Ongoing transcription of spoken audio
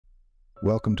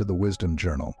Welcome to the Wisdom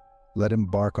Journal. Let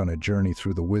embark on a journey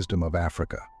through the wisdom of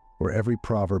Africa, where every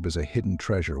proverb is a hidden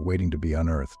treasure waiting to be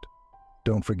unearthed.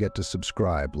 Don't forget to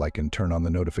subscribe, like, and turn on the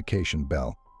notification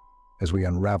bell as we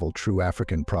unravel true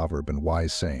African proverb and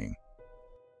wise saying.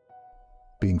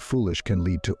 Being foolish can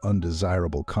lead to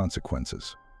undesirable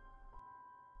consequences.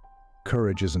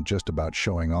 Courage isn't just about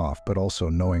showing off, but also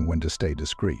knowing when to stay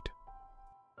discreet.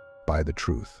 Buy the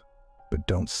truth, but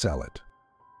don't sell it.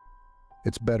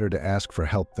 It's better to ask for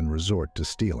help than resort to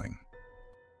stealing.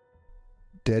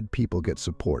 Dead people get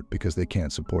support because they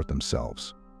can't support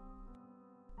themselves.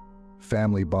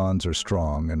 Family bonds are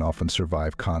strong and often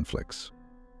survive conflicts.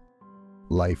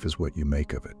 Life is what you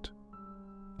make of it.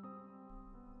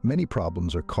 Many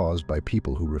problems are caused by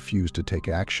people who refuse to take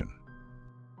action.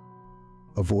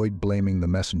 Avoid blaming the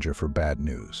messenger for bad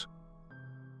news.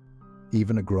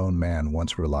 Even a grown man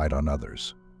once relied on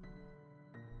others.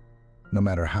 No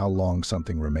matter how long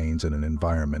something remains in an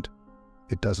environment,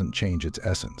 it doesn't change its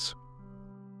essence.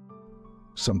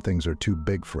 Some things are too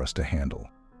big for us to handle.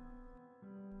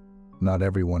 Not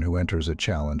everyone who enters a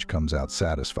challenge comes out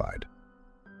satisfied.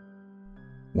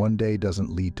 One day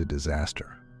doesn't lead to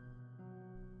disaster.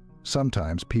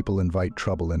 Sometimes people invite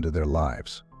trouble into their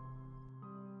lives.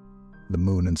 The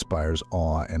moon inspires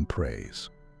awe and praise.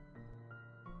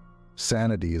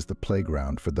 Sanity is the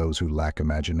playground for those who lack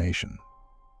imagination.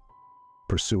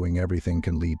 Pursuing everything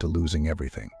can lead to losing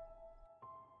everything.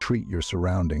 Treat your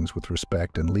surroundings with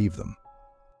respect and leave them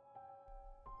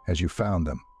as you found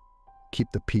them. Keep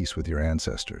the peace with your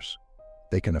ancestors.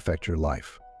 They can affect your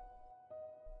life.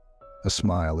 A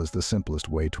smile is the simplest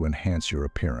way to enhance your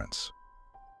appearance.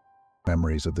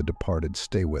 Memories of the departed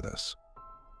stay with us.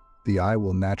 The eye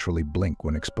will naturally blink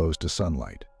when exposed to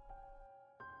sunlight.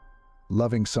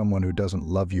 Loving someone who doesn't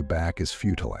love you back is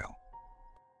futile.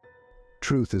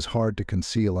 Truth is hard to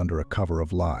conceal under a cover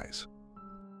of lies.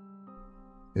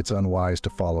 It's unwise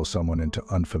to follow someone into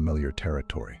unfamiliar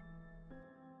territory.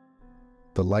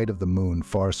 The light of the moon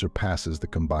far surpasses the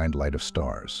combined light of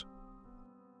stars.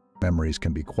 Memories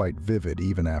can be quite vivid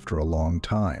even after a long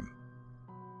time.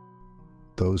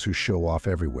 Those who show off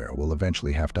everywhere will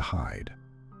eventually have to hide.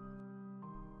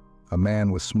 A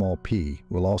man with small p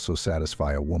will also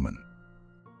satisfy a woman.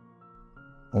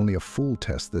 Only a fool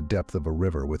tests the depth of a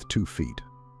river with 2 feet.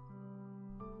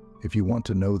 If you want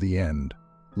to know the end,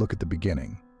 look at the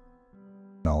beginning.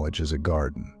 Knowledge is a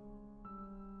garden.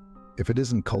 If it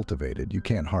isn't cultivated, you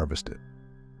can't harvest it.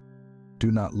 Do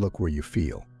not look where you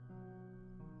feel.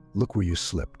 Look where you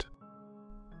slipped.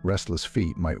 Restless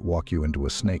feet might walk you into a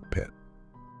snake pit.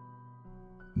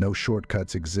 No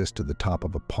shortcuts exist to the top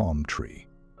of a palm tree.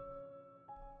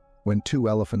 When 2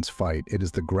 elephants fight, it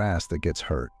is the grass that gets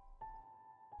hurt.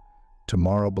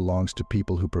 Tomorrow belongs to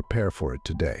people who prepare for it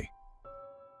today.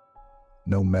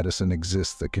 No medicine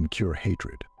exists that can cure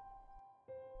hatred.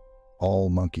 All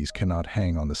monkeys cannot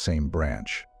hang on the same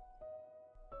branch.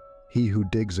 He who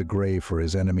digs a grave for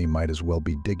his enemy might as well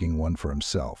be digging one for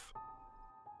himself.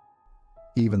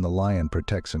 Even the lion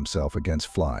protects himself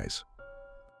against flies.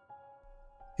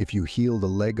 If you heal the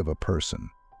leg of a person,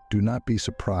 do not be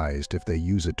surprised if they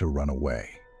use it to run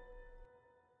away.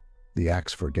 The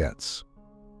axe forgets,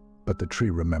 but the tree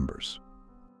remembers.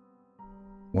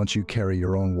 Once you carry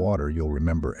your own water, you'll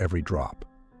remember every drop.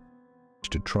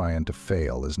 To try and to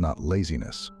fail is not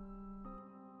laziness.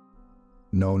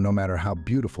 No matter how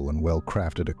beautiful and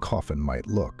well-crafted a coffin might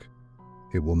look,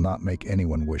 it will not make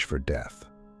anyone wish for death.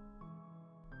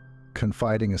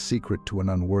 Confiding a secret to an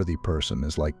unworthy person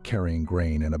is like carrying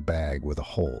grain in a bag with a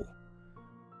hole.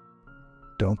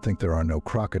 Don't think there are no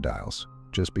crocodiles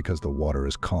just because the water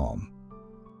is calm.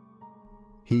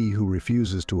 He who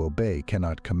refuses to obey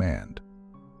cannot command.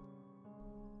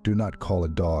 Do not call a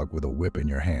dog with a whip in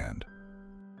your hand.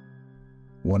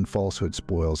 One falsehood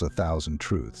spoils 1,000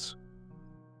 truths.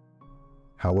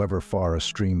 However far a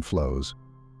stream flows,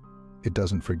 it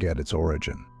doesn't forget its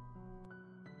origin.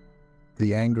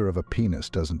 The anger of a penis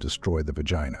doesn't destroy the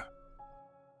vagina.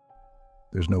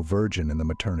 There's no virgin in the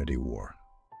maternity war.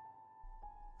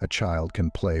 A child can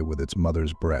play with its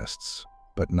mother's breasts,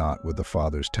 but not with the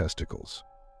father's testicles.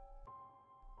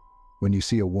 When you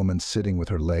see a woman sitting with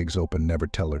her legs open, never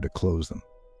tell her to close them,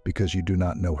 because you do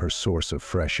not know her source of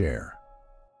fresh air.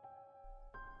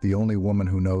 The only woman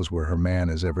who knows where her man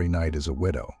is every night is a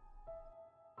widow.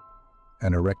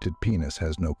 An erected penis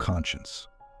has no conscience.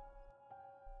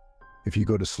 If you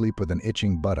go to sleep with an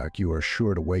itching buttock, you are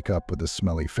sure to wake up with the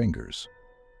smelly fingers.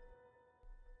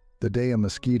 The day a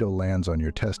mosquito lands on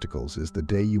your testicles is the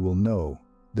day you will know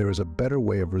there is a better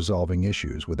way of resolving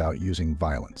issues without using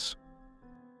violence.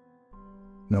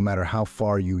 No matter how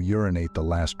far you urinate, the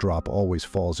last drop always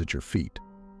falls at your feet.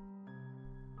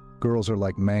 Girls are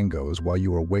like mangoes. While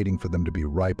you are waiting for them to be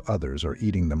ripe, others are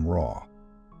eating them raw.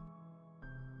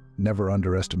 Never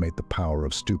underestimate the power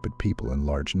of stupid people in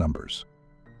large numbers.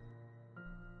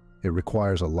 It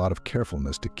requires a lot of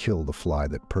carefulness to kill the fly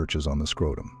that perches on the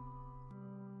scrotum.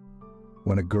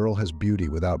 When a girl has beauty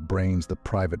without brains, the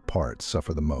private parts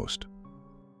suffer the most.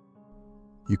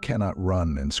 You cannot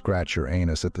run and scratch your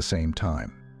anus at the same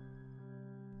time.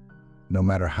 No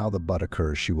matter how the butt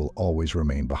occurs, she will always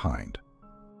remain behind.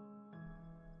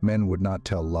 Men would not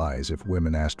tell lies if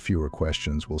women asked fewer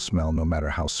questions. Will smell no matter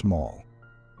how small.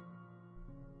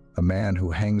 A man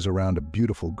who hangs around a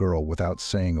beautiful girl without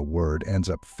saying a word ends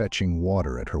up fetching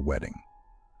water at her wedding.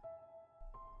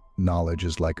 Knowledge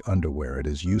is like underwear. It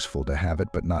is useful to have it,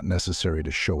 but not necessary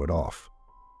to show it off.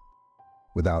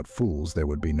 Without fools, there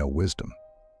would be no wisdom.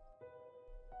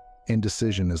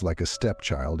 Indecision is like a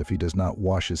stepchild. If he does not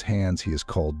wash his hands, he is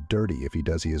called dirty. If he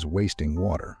does, he is wasting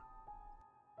water.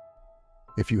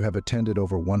 If you have attended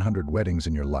over 100 weddings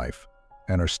in your life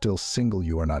and are still single,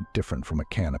 you are not different from a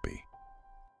canopy.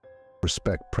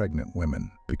 Respect pregnant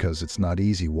women, because it's not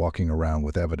easy walking around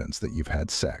with evidence that you've had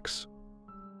sex.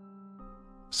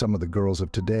 Some of the girls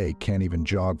of today can't even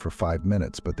jog for 5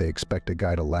 minutes, but they expect a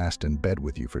guy to last in bed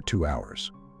with you for 2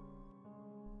 hours.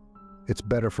 It's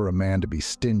better for a man to be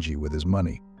stingy with his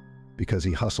money because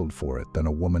he hustled for it than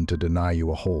a woman to deny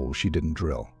you a hole she didn't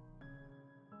drill.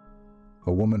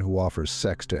 A woman who offers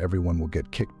sex to everyone will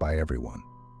get kicked by everyone.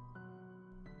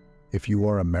 If you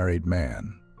are a married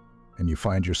man and you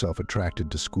find yourself attracted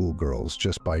to schoolgirls,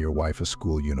 just buy your wife a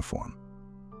school uniform.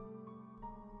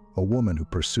 A woman who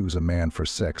pursues a man for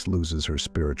sex loses her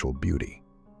spiritual beauty.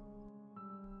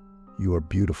 You are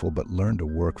beautiful, but learn to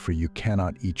work, for you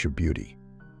cannot eat your beauty.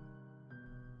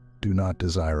 Do not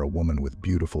desire a woman with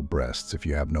beautiful breasts if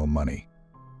you have no money.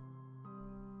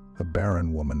 A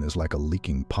barren woman is like a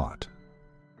leaking pot.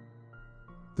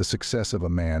 The success of a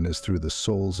man is through the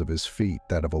soles of his feet.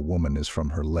 That of a woman is from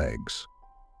her legs.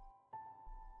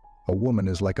 A woman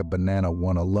is like a banana.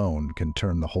 One alone can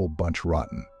turn the whole bunch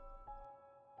rotten.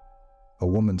 A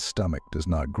woman's stomach does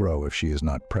not grow if she is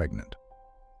not pregnant.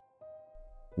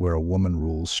 Where a woman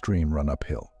rules, stream run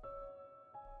uphill.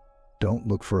 Don't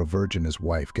look for a virgin as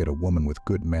wife. Get a woman with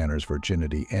good manners.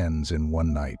 Virginity ends in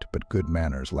one night, but good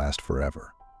manners last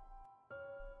forever.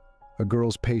 A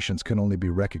girl's patience can only be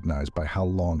recognized by how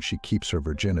long she keeps her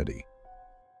virginity.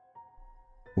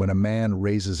 When a man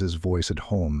raises his voice at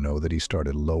home, know that he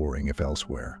started lowering if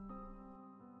elsewhere.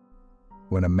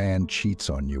 When a man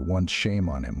cheats on you once, shame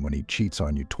on him. When he cheats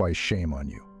on you twice, shame on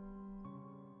you.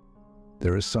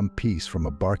 There is some peace from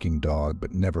a barking dog,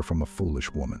 but never from a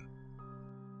foolish woman.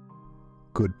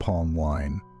 Good palm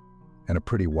wine and a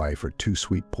pretty wife are two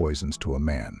sweet poisons to a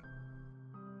man.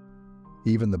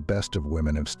 Even the best of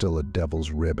women have still a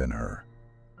devil's rib in her.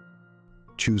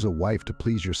 Choose a wife to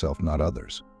please yourself, not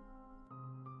others.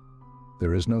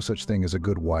 There is no such thing as a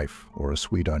good wife or a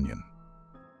sweet onion.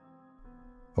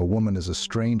 A woman is a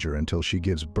stranger until she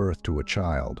gives birth to a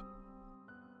child.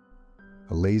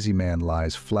 A lazy man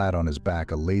lies flat on his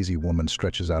back. A lazy woman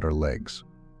stretches out her legs.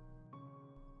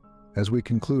 As we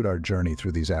conclude our journey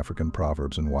through these African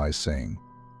proverbs and wise saying,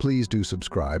 please do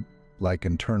subscribe, like,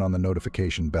 and turn on the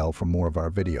notification bell for more of our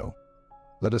video.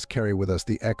 Let us carry with us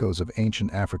the echoes of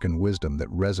ancient African wisdom that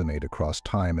resonate across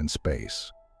time and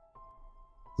space.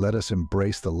 Let us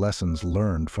embrace the lessons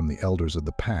learned from the elders of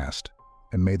the past,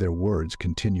 and may their words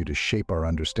continue to shape our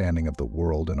understanding of the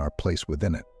world and our place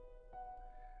within it.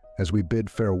 As we bid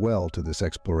farewell to this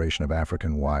exploration of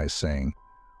African wise saying,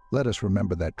 let us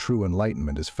remember that true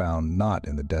enlightenment is found not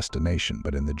in the destination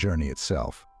but in the journey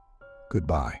itself.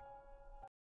 Goodbye.